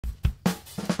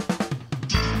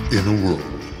In a world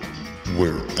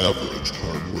where average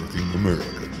hardworking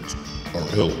Americans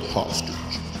are held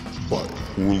hostage by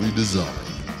poorly designed,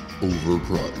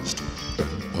 overpriced,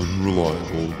 and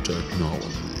unreliable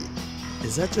technology.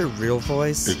 Is that your real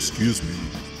voice? Excuse me,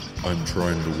 I'm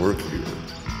trying to work here.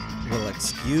 Well,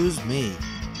 excuse me.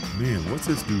 Man, what's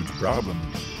this dude's problem?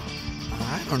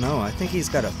 I don't know. I think he's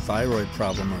got a thyroid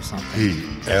problem or something.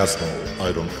 Hey, asshole,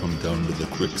 I don't come down to the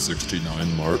quick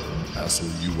 69 mark and hassle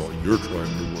you while you're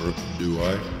trying to work, do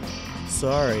I?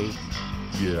 Sorry.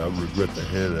 Yeah, I regret the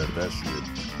head out of that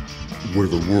shit. Where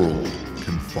the world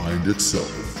can find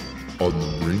itself on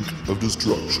the brink of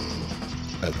destruction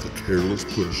at the careless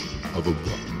push of a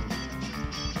button.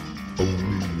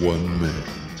 Only one man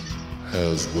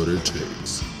has what it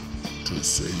takes to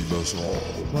save us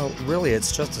all. Well, really,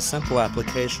 it's just a simple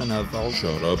application of...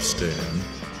 Shut up, Stan.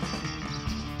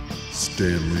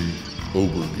 Stanley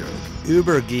ÜberGeek.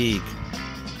 ÜberGeek.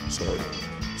 Sorry,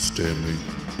 Stanley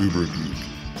ÜberGeek.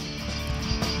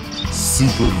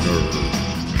 Supernerd.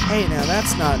 Hey, now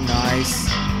that's not nice.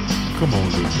 Come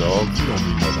on, little dog. You don't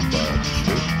mean nothing by it.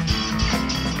 Shit.